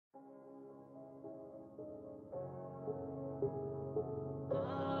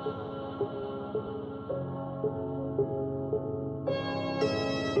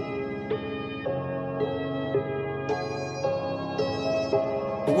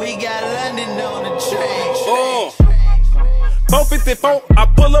We got London on the train. 454, I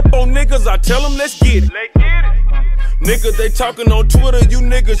pull up on niggas, I tell them let's get it. Niggas, they talking on Twitter, you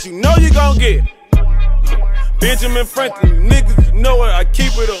niggas, you know you gon' get it. Benjamin Franklin, you niggas, you know it, I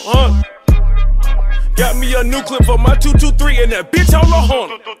keep it 100. Got me a new clip for my 223 and that bitch on the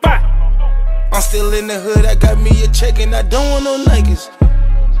horn. I'm still in the hood, I got me a check and I don't want no niggas.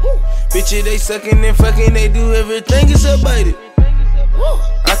 Bitches, they sucking and fucking, they do everything except bite it.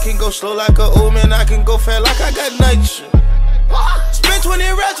 I can go slow like an old man, I can go fat like I got nitrous. Spent 20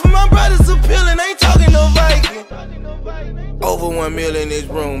 racks for my brothers appealing, ain't talking no Viking. Over 1 million in this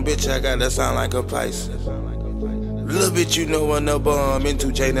room, bitch, I got that sound like a Pisces. Little bit you know when the bomb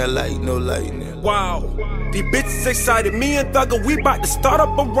into chain that light, no lightning. Wow, these bitches excited, me and Thugger, we bout to start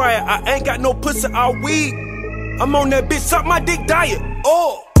up a riot. I ain't got no pussy, all weed. I'm on that bitch, suck my dick diet.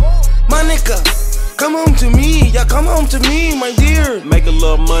 Oh, my nigga, come home to me, yeah, come home to me, my dear. Make a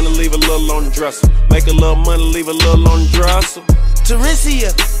little money, leave a little on the dresser. Make a little money, leave a little on the dresser.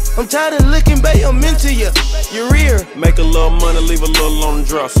 Teresia, I'm tired of looking, babe, I'm into you, your rear. Make a little money, leave a little on the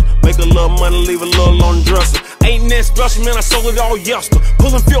dresser. Make a little money, leave a little on the dresser. Ain't that special, man, I sold it all yesterday.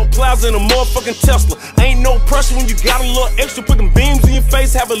 Pulling field plaza in a motherfucking Tesla. Ain't no pressure when you got a little extra. Put them beams in your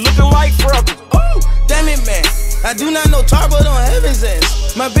face, have it looking like freckles. Ooh, damn it, man, I do not know tar, but on heaven's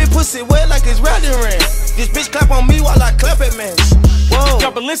ends. My big pussy wet like it's riding ran. This bitch clap on me while I clap at man. Whoa.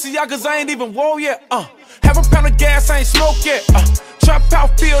 Got Balenciagas, I ain't even whoa yet. Have a pound of gas, I ain't smoked yet. Trap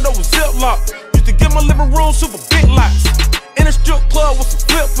out field over ziplock. Used to get my living room super big lots. In a strip club with some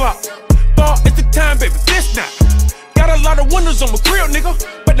flip flops. Thought it's the time, baby, this not. Got a lot of windows on my grill,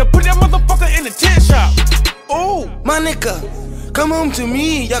 nigga. But now put that motherfucker in the tent shop. Ooh, my nigga, come home to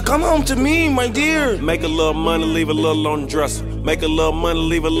me, yeah, come home to me, my dear. Make a little money, leave a little on the dresser. Make a little money,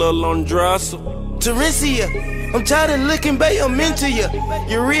 leave a little on the dresser. Teresia, I'm tired of looking, babe, I'm into you,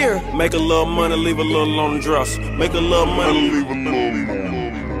 your rear. Make a little money, leave a little on the dresser. Make a little money, leave a little.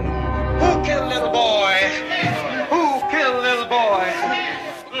 Who killed little boy? Who killed little boy?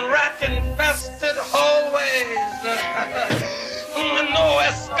 Rat-infested hallways. No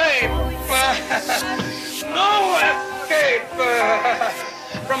escape. No escape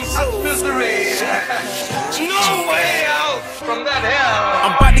from such misery. No way out from that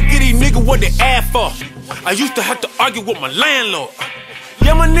hell. I'm about to get these niggas what they ask for. I used to have to argue with my landlord.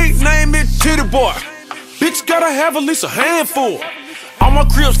 Yeah, my nickname is Titty Boy. Bitch gotta have at least a handful. All my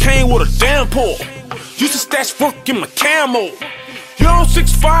cribs came with a damn pull. Used to stash work in my camo. You on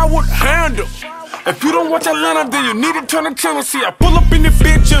 6'5" with a handle. If you don't watch Atlanta, then you need to turn the channel. See, I pull up in this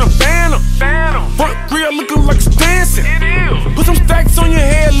bitch in a phantom. Front grill looking like it's dancing. Put some stacks on your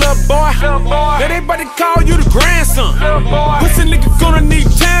head, little boy. Let everybody call you the grandson. Pussy nigga gonna need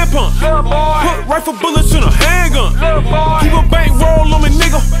tampon. Put rifle bullets in a handgun. Keep a bankroll on me,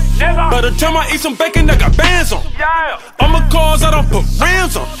 nigga. By the time I eat some bacon, I got bands on. All my cars, I don't put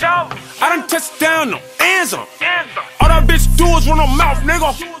rims on. I done touched down, no hands on. All that bitch do is run her mouth,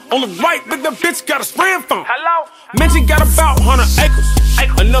 nigga. On the right, but the bitch got a spraying phone. Mention got about 100 acres.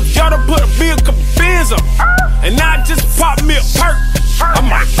 Enough y'all to put a couple bins up. And I just pop me a perk. I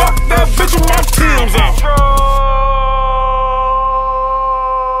might fuck that bitch.